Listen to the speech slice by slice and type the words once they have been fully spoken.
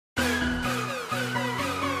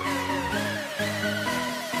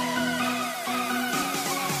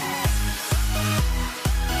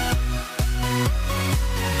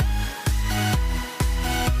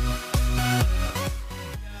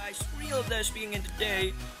King, and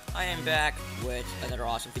today I am back with another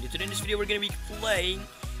awesome video. Today in this video we're gonna be playing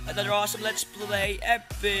another awesome Let's Play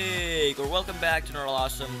Epic, or welcome back to another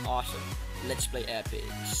awesome Let's Play Epic.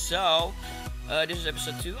 So, this is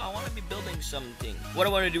episode 2. I want to be building something. What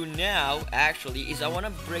I want to do now, actually, is I want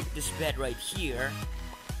to break this bed right here,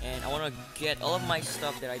 and I want to get all of my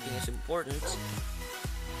stuff that I think is important.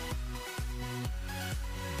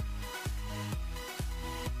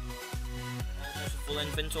 Full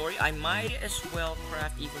inventory. I might as well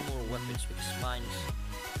craft even more weapons because mine's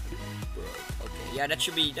broke. Okay, yeah, that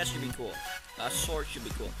should be cool. Sword should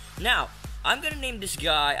be cool. Now, I'm gonna name this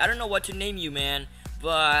guy. I don't know what to name you, man,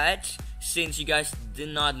 but since you guys did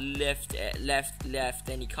not left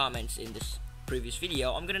any comments in this previous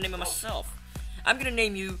video, I'm gonna name him myself. I'm gonna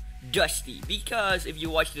name you Dusty, because if you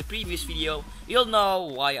watched the previous video, you'll know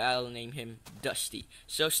why I'll name him Dusty.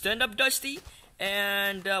 So stand up, Dusty.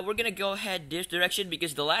 And we're gonna go head this direction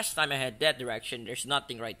because the last time I had that direction, there's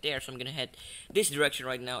nothing right there. So I'm gonna head this direction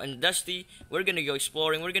right now. And Dusty, we're gonna go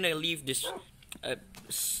exploring. We're gonna leave this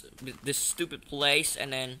this stupid place,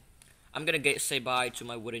 and then I'm gonna say bye to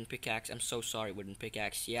my wooden pickaxe. I'm so sorry, wooden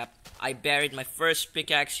pickaxe. Yep, I buried my first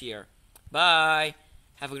pickaxe here. Bye.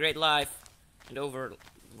 Have a great life and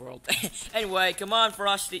world. Anyway, come on,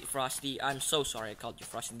 Frosty. I'm so sorry I called you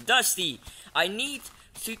Frosty. Dusty, I need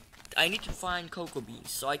to find cocoa beans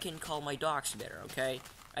so I can call my dogs better, okay?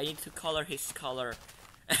 I need to color his color.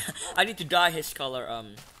 I need to dye his color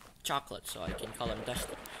chocolate so I can call him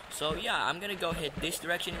Dusty. So yeah, I'm gonna go hit this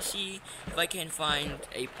direction and see if I can find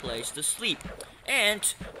a place to sleep. And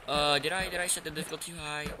did I set the difficulty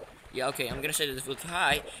high? Yeah, okay, I'm gonna set the difficulty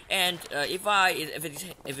high. And if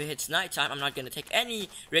it hits nighttime, I'm not gonna take any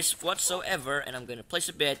risk whatsoever, and I'm gonna place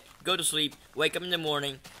a bed, go to sleep, wake up in the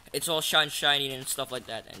morning. It's all shiny and stuff like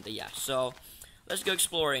that. And yeah, so let's go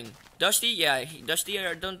exploring. Dusty, yeah, Dusty,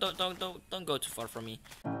 don't go too far from me.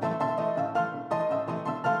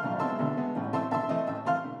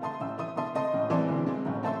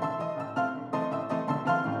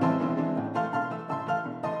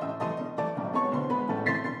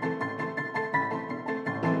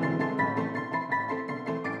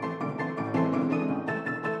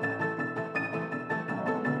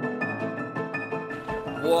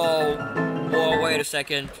 Whoa, wait a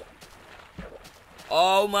second.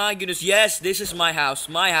 Oh my goodness, yes, this is my house.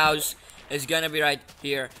 My house is gonna be right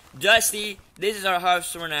here. Dusty, this is our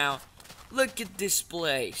house for now. Look at this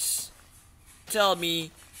place. Tell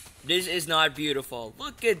me this is not beautiful.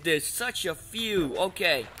 Look at this, such a view.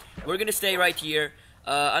 Okay, we're gonna stay right here,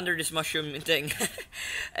 under this mushroom thing.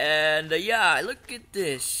 And yeah, look at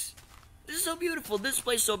this. This is so beautiful. This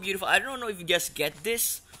place is so beautiful. I don't know if you guys get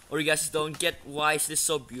this, or you guys don't get why is this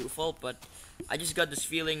so beautiful, but I just got this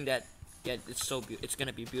feeling that, yeah, it's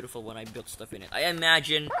gonna be beautiful when I build stuff in it. I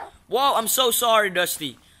imagine. Whoa, I'm so sorry,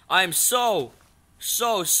 Dusty. I'm so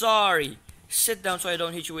sorry. Sit down so I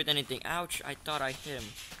don't hit you with anything. Ouch, I thought I hit him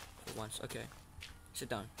for once. Okay, sit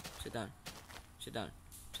down,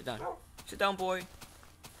 boy.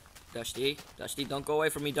 Dusty, don't go away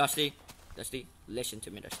from me, Dusty. Dusty, listen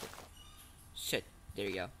to me, Dusty. Sit, there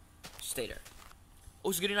you go. Stay there. Oh,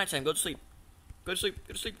 it's good night time. Go to sleep. Go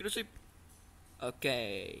to sleep.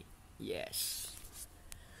 Okay. Yes.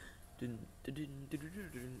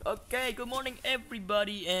 Okay, good morning,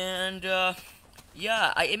 everybody. And,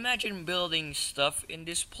 yeah, I imagine building stuff in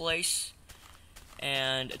this place.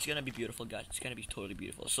 And it's gonna be beautiful, guys. It's gonna be totally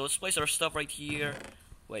beautiful. So let's place our stuff right here.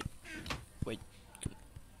 Wait.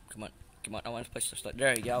 Come on. I want to place some stuff.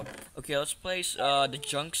 There you go. Okay, let's place, the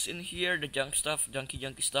junks in here. The junk stuff.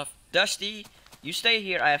 Junky stuff. Dusty, you stay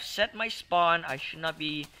here. I have set my spawn. I should not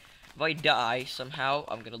be. If I die somehow,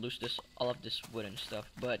 I'm gonna lose all of this wooden stuff.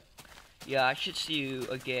 But yeah, I should see you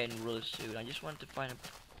again really soon. I just want to find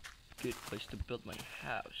a good place to build my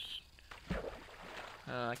house.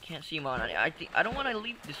 I can't see him on. I don't want to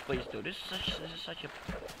leave this place though. This is such a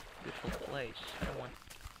beautiful place. I don't want.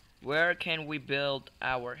 Where can we build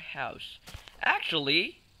our house?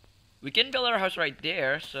 Actually, we can build our house right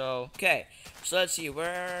there. So okay, so let's see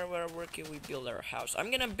where can we build our house.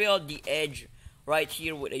 I'm gonna build the edge right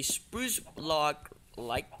here with a spruce block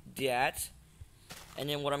like that, and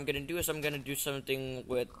then what I'm gonna do is I'm gonna do something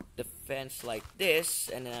with the fence like this,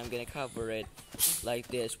 and then I'm gonna cover it like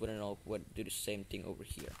this. We don't know what, do the same thing over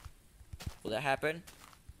here. Will that happen?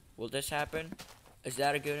 Will this happen? Is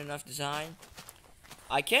that a good enough design?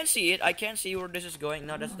 I can't see it. I can't see where this is going.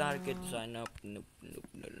 No, that's not a good design. Nope.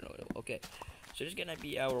 Okay. So there's gonna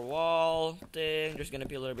be our wall thing. There's gonna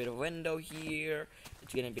be a little bit of window here.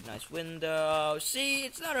 It's gonna be a nice window. See,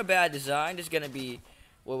 it's not a bad design. There's gonna be.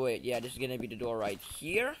 Wait. Yeah, this is gonna be the door right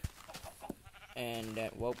here. And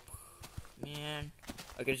whoop. man.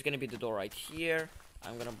 Okay, there's gonna be the door right here.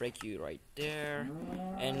 I'm gonna break you right there,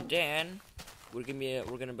 and then we're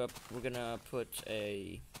gonna put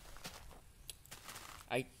a.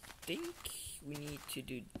 I think we need to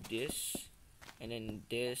do this, and then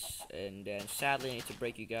this, and then sadly I need to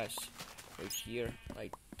break you guys right here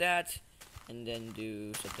like that, and then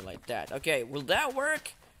do something like that. Okay, will that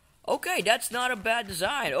work? Okay, that's not a bad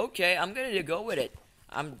design. Okay, I'm gonna go with it.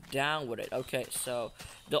 I'm down with it. Okay, so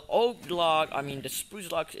the the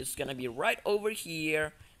spruce log is gonna be right over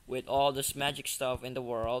here with all this magic stuff in the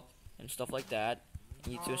world and stuff like that.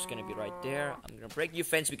 You two is gonna be right there. I'm gonna break your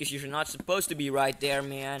fence because you're not supposed to be right there,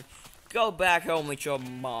 man. Go back home with your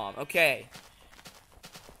mom. Okay.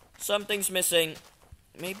 Something's missing.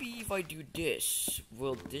 Maybe if I do this,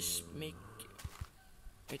 will this make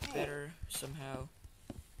it better somehow?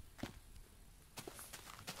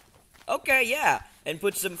 Okay, yeah. And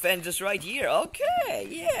put some fences right here. Okay,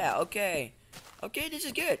 yeah, okay. Okay, this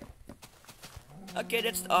is good. Okay,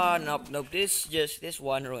 that's nope. This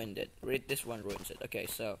one ruined it. This one ruins it. Okay,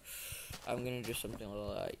 so I'm gonna do something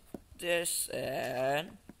like this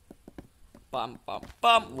and bum bum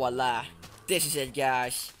bum, voila. This is it,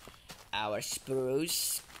 guys. Our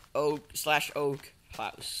spruce oak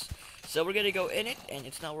house. So we're gonna go in it, and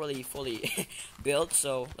it's not really fully built.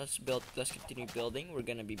 So let's continue building. We're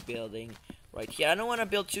gonna be building right here. I don't want to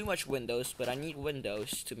build too much windows, but I need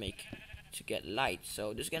windows to get light.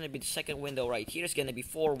 So there's gonna be the second window right here. It's gonna be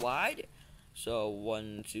 4 wide. So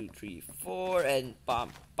 1, 2, 3, 4, and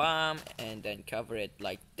bam, and then cover it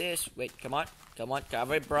like this. Wait, come on,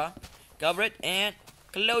 cover it, bruh. Cover it and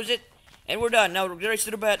close it. And we're done. Now we're race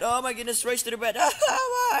to the bed. Oh my goodness, race to the bed.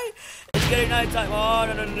 Why? It's getting night time. Oh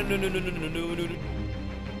no.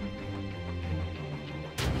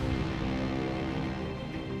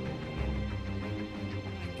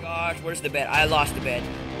 Gosh, where's the bed? I lost the bed.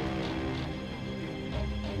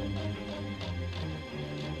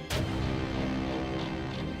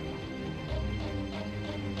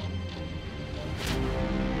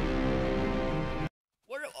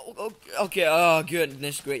 Okay, oh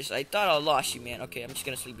goodness gracious, I thought I lost you, man. Okay, I'm just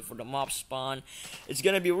gonna sleep before the mob spawn. It's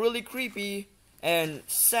gonna be really creepy and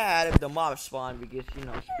sad if the mob spawn because, you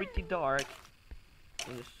know, it's pretty dark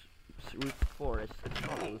in this root forest.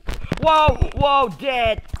 Whoa,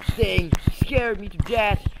 that thing scared me to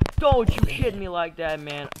death. Don't you hit me like that,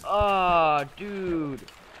 man. Oh, dude.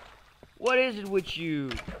 What is it with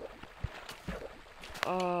you?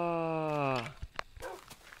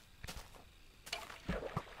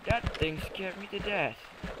 That thing scared me to death.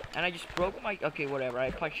 And I just broke my... Okay, whatever. I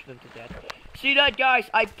punched him to death. See that, guys?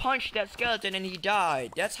 I punched that skeleton and he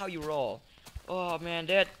died. That's how you roll. Oh, man.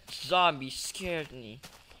 That zombie scared me.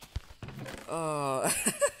 Oh.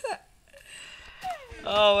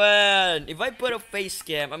 Oh, man. If I put a face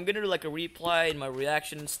cam, I'm gonna do like a replay in my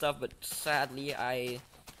reaction and stuff. But sadly,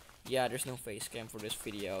 yeah, there's no face cam for this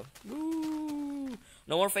video. Woo!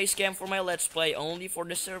 No more face cam for my Let's Play, only for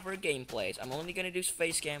the server gameplays. I'm only gonna do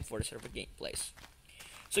face cam for the server gameplays.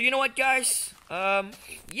 So you know what, guys?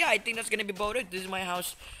 Yeah, I think that's gonna be about it. This is my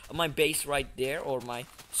house, my base right there, or my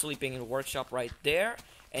sleeping and workshop right there.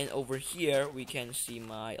 And over here, we can see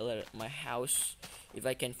my house. If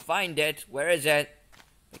I can find it, where is it?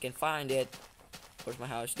 I can find it. Where's my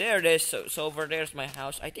house? There it is. So over there's my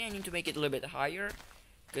house. I think I need to make it a little bit higher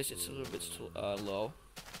because it's a little bit low.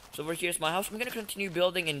 So over here's my house. I'm gonna continue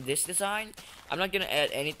building in this design. I'm not gonna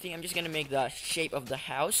add anything. I'm just gonna make the shape of the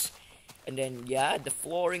house, and then yeah, the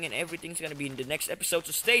flooring and everything's gonna be in the next episode.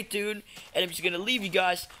 So stay tuned, and I'm just gonna leave you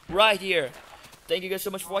guys right here. Thank you guys so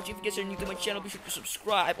much for watching. If you guys are new to my channel, be sure to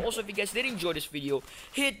subscribe. Also, if you guys did enjoy this video,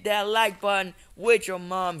 hit that like button with your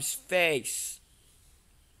mom's face.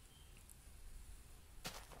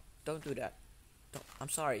 Don't do that. I'm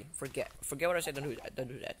sorry. Forget what I said. Don't do that. Don't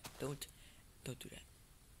do that. Don't do that.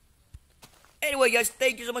 Anyway, guys,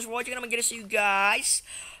 thank you so much for watching, and I'm gonna see you guys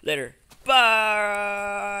later.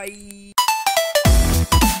 Bye.